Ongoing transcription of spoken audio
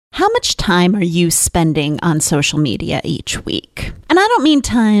How much time are you spending on social media each week? And I don't mean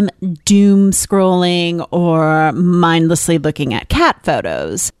time doom scrolling or mindlessly looking at cat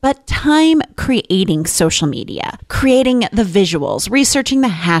photos, but time creating social media, creating the visuals, researching the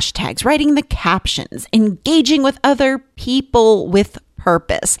hashtags, writing the captions, engaging with other people with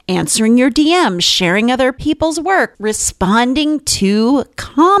purpose, answering your DMs, sharing other people's work, responding to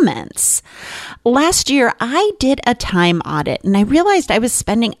comments. Last year, I did a time audit and I realized I was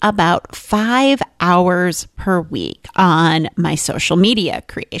spending about 5 hours per week on my social media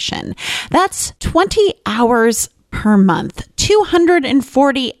creation. That's 20 hours per month,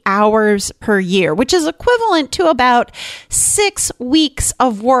 240 hours per year, which is equivalent to about 6 weeks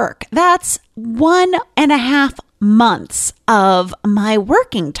of work. That's 1.5 months of my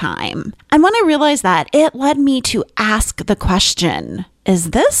working time. And when I realized that, it led me to ask the question,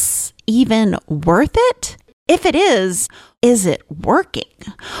 is this even worth it? If it is it working?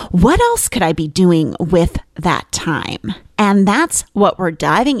 What else could I be doing with that time? And that's what we're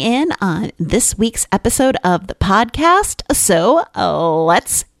diving in on this week's episode of the podcast. So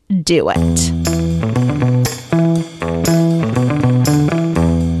let's do it.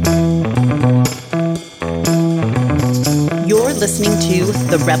 You're listening to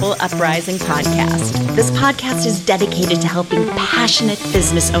the Rebel Uprising podcast. This podcast is dedicated to helping passionate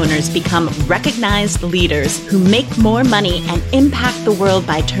business owners become recognized leaders who make more money and impact the world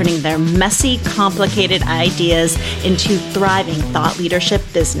by turning their messy, complicated ideas into thriving thought leadership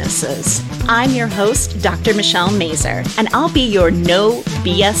businesses. I'm your host, Dr. Michelle Mazur, and I'll be your no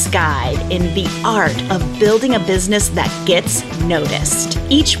BS guide in the art of building a business that gets noticed.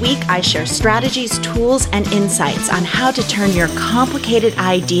 Each week, I share strategies, tools, and insights on how to turn your complicated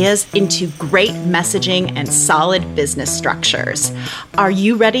ideas into great messaging and solid business structures. Are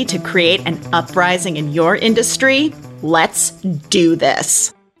you ready to create an uprising in your industry? Let's do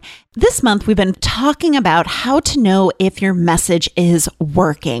this. This month, we've been talking about how to know if your message is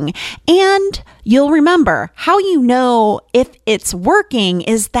working. And you'll remember how you know if it's working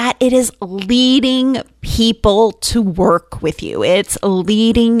is that it is leading people to work with you. It's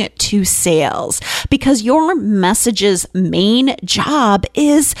leading to sales because your message's main job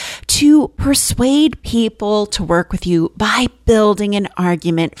is to persuade people to work with you by building an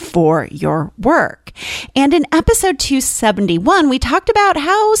argument for your work. And in episode 271, we talked about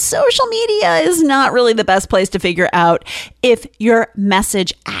how social media is not really the best place to figure out if your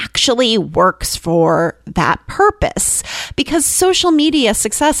message actually works for that purpose. Because social media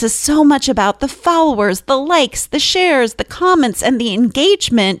success is so much about the followers, the likes, the shares, the comments, and the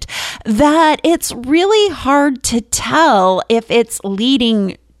engagement that it's really hard to tell if it's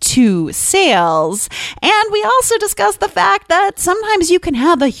leading to sales. And we also discussed the fact that sometimes you can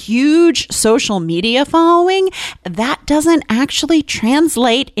have a huge social media following that doesn't actually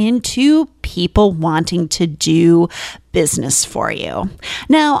translate into people wanting to do business for you.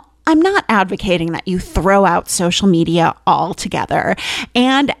 Now, I'm not advocating that you throw out social media altogether.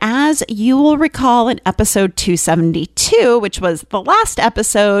 And as you will recall in episode 272, which was the last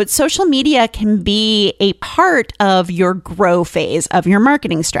episode, social media can be a part of your grow phase of your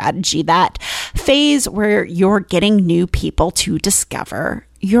marketing strategy, that phase where you're getting new people to discover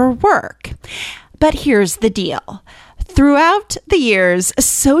your work. But here's the deal. Throughout the years,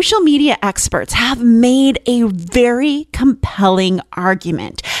 social media experts have made a very compelling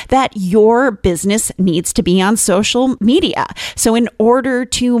argument that your business needs to be on social media. So in order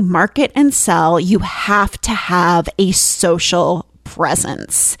to market and sell, you have to have a social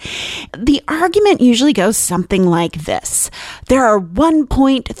presence. The argument usually goes something like this. There are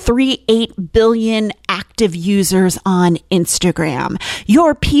 1.38 billion active users on Instagram.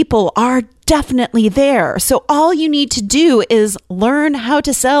 Your people are definitely there. So all you need to do is learn how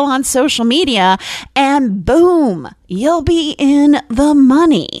to sell on social media and boom, you'll be in the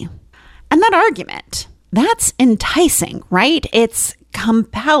money. And that argument, that's enticing, right? It's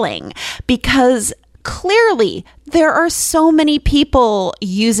compelling because clearly there are so many people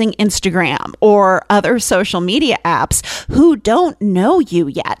using Instagram or other social media apps who don't know you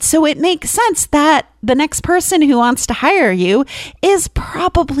yet. So it makes sense that the next person who wants to hire you is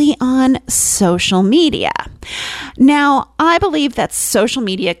probably on social media. Now, I believe that social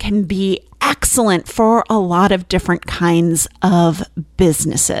media can be excellent for a lot of different kinds of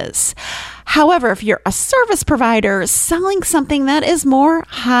businesses. However, if you're a service provider selling something that is more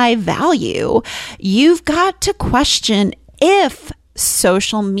high value, you've got to question if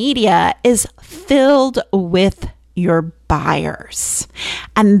social media is filled with your buyers.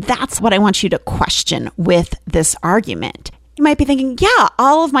 And that's what I want you to question with this argument. You might be thinking, yeah,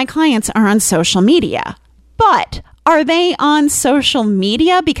 all of my clients are on social media, but Are they on social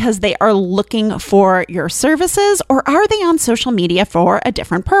media because they are looking for your services, or are they on social media for a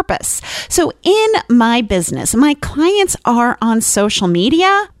different purpose? So in my business, my clients are on social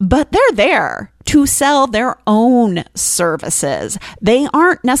media, but they're there to sell their own services. They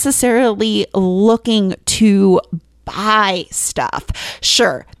aren't necessarily looking to buy stuff.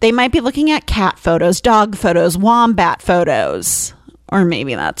 Sure, they might be looking at cat photos, dog photos, wombat photos, or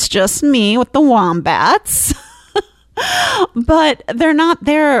maybe that's just me with the wombats. But they're not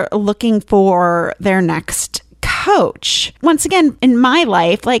there looking for their next coach. Once again, in my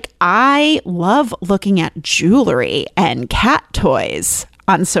life, I love looking at jewelry and cat toys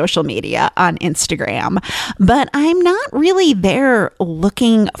on social media, on Instagram, but I'm not really there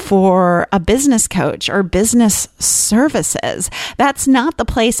looking for a business coach or business services. That's not the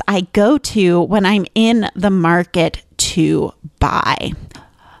place I go to when I'm in the market to buy.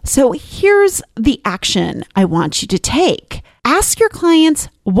 So here's the action I want you to take. Ask your clients,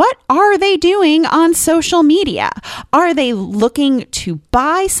 what are they doing on social media? Are they looking to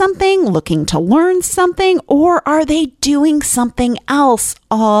buy something, looking to learn something, or are they doing something else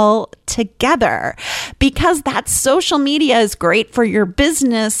altogether? Because that social media is great for your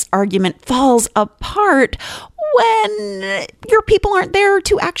business argument falls apart when your people aren't there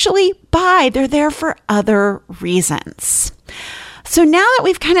to actually buy. They're there for other reasons. So now that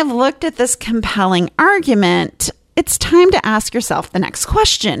we've kind of looked at this compelling argument, it's time to ask yourself the next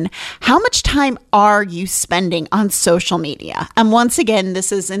question. How much time are you spending on social media? And once again,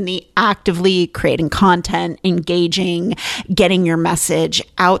 this is in the actively creating content, engaging, getting your message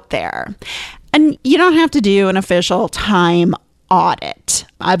out there. And you don't have to do an official time audit.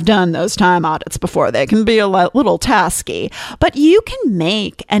 I've done those time audits before. They can be a little tasky, but you can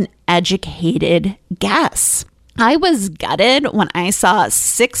make an educated guess. I was gutted when I saw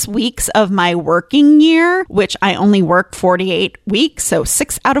 6 weeks of my working year, which I only work 48 weeks. So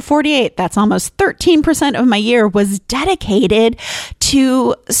 6 out of 48, that's almost 13% of my year was dedicated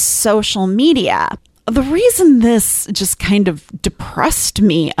to social media. The reason this just kind of depressed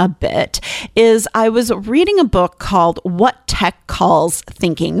me a bit is I was reading a book called What Tech Calls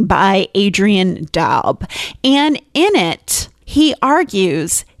Thinking by Adrian Daub. And in it, he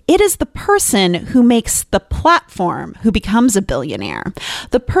argues it is the person who makes the platform who becomes a billionaire.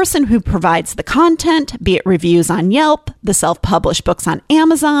 The person who provides the content, be it reviews on Yelp, the self-published books on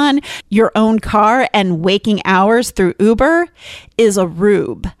Amazon, your own car, and waking hours through Uber, is a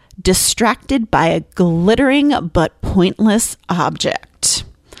rube, distracted by a glittering but pointless object.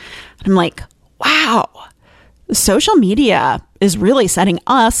 I'm like, wow. Social media is really setting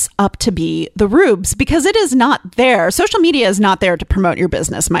us up to be the rubes because it is not there. Social media is not there to promote your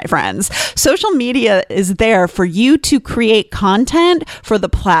business, my friends. Social media is there for you to create content for the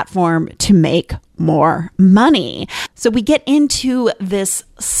platform to make more money. So we get into this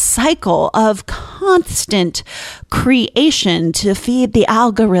cycle of constant creation to feed the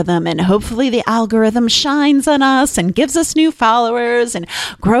algorithm, and hopefully the algorithm shines on us and gives us new followers and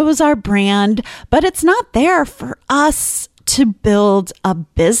grows our brand, but it's not there for us to build a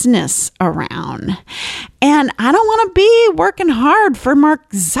business around. And I don't want to be working hard for Mark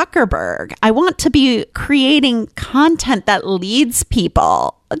Zuckerberg. I want to be creating content that leads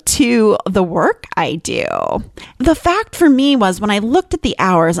people to the work I do. The fact for me was when I looked at the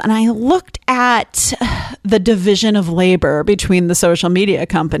hours and I looked at the division of labor between the social media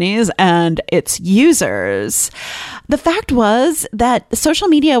companies and its users, the fact was that social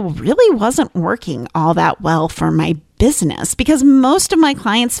media really wasn't working all that well for my business because most of my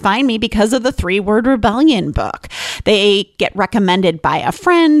clients find me because of the 3-Word Rebellion book. They get recommended by a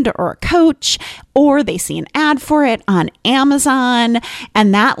friend or a coach, or they see an ad for it on Amazon,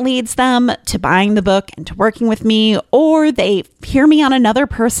 and that leads them to buying the book and to working with me, or they hear me on another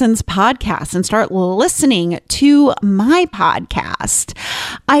person's podcast and start listening to my podcast.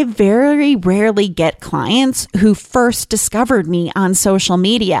 I very rarely get clients who first discovered me on social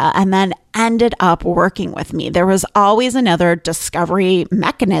media and then ended up working with me. There was always another discovery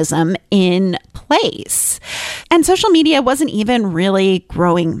mechanism in place. And social media wasn't even really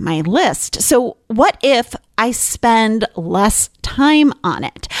growing my list. So what if I spend less time on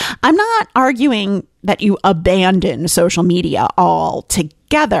it? I'm not arguing that you abandon social media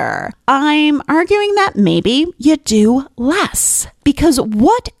altogether. I'm arguing that maybe you do less. Because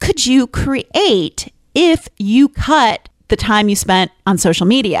what could you create if you cut the time you spent on social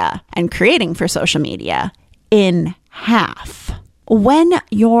media and creating for social media in half? When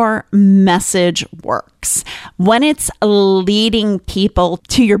your message works, when it's leading people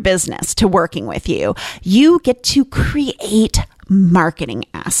to your business, to working with you, you get to create marketing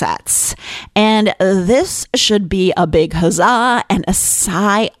assets. And this should be a big huzzah and a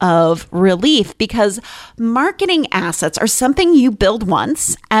sigh of relief, because marketing assets are something you build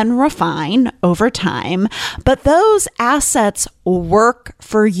once and refine over time, but those assets work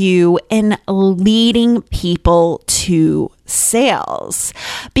for you in leading people to sales.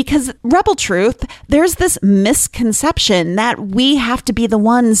 Because Rebel Truth, there's this misconception that we have to be the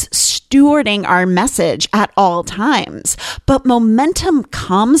ones stewarding our message at all times. But momentum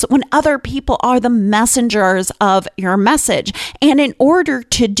comes when other people are the messengers of your message. And in order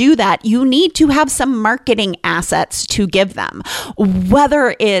to do that, you need to have some marketing assets to give them.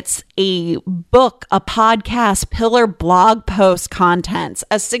 Whether it's a book, a podcast, pillar blog post contents,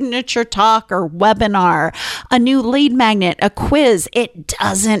 a signature talk or webinar, a new lead magnet, a quiz, it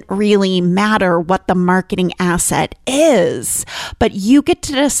doesn't really matter what the marketing asset is, but you get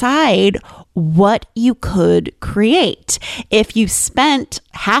to decide what you could create. If you spent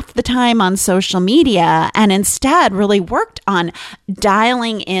half the time on social media and instead really worked on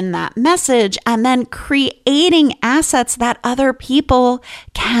dialing in that message and then creating assets that other people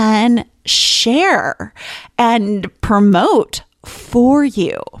can share and promote for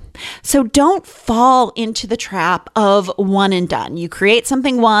you. So don't fall into the trap of one and done. You create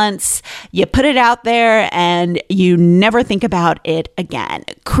something once, you put it out there, and you never think about it again.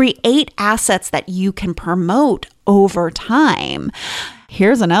 Create assets that you can promote over time.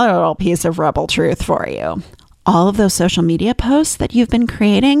 Here's another little piece of Rebel Truth for you. All of those social media posts that you've been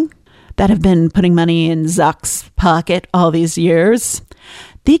creating that have been putting money in Zuck's pocket all these years,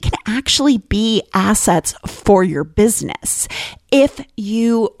 they can actually be assets for your business if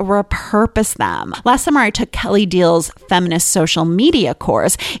you repurpose them. Last summer, I took Kelly Deal's Feminist Social Media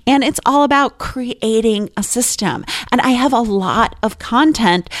course, and it's all about creating a system. And I have a lot of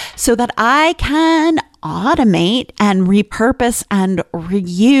content so that I can automate and repurpose and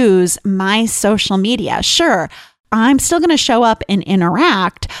reuse my social media. Sure, I'm still going to show up and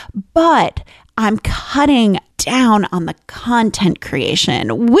interact, but I'm cutting down on the content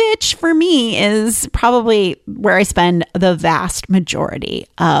creation, which for me is probably where I spend the vast majority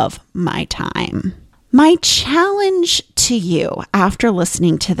of my time. My challenge to you after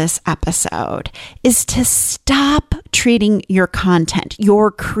listening to this episode is to stop treating your content, your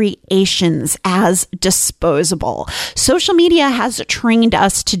creations, as disposable. Social media has trained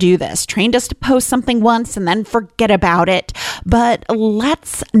us to do this, trained us to post something once and then forget about it. But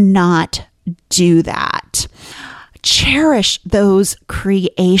let's not do that. Cherish those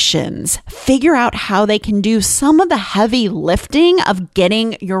creations. Figure out how they can do some of the heavy lifting of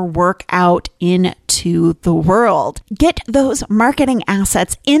getting your work out into the world. Get those marketing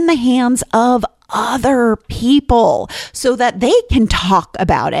assets in the hands of other people so that they can talk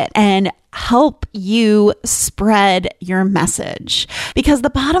about it and help you spread your message. Because the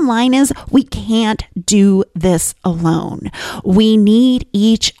bottom line is we can't do this alone. We need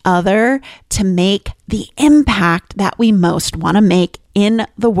each other to make the impact that we most want to make in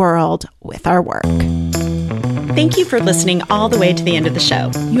the world with our work. Thank you for listening all the way to the end of the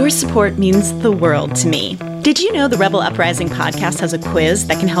show. Your support means the world to me. Did you know the Rebel Uprising podcast has a quiz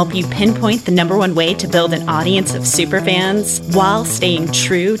that can help you pinpoint the #1 way to build an audience of superfans while staying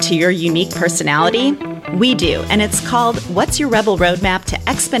true to your unique personality? We do, and it's called What's Your Rebel Roadmap to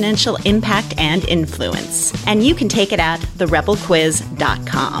Exponential Impact and Influence? And you can take it at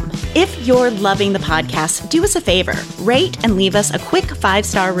therebelquiz.com. If you're loving the podcast, do us a favor, rate and leave us a quick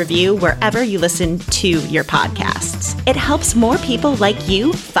 5-star review wherever you listen to your podcasts. It helps more people like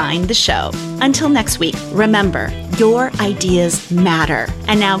you find the show. Until next week, remember, your ideas matter.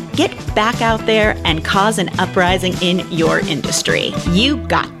 And now get back out there and cause an uprising in your industry. You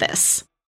got this.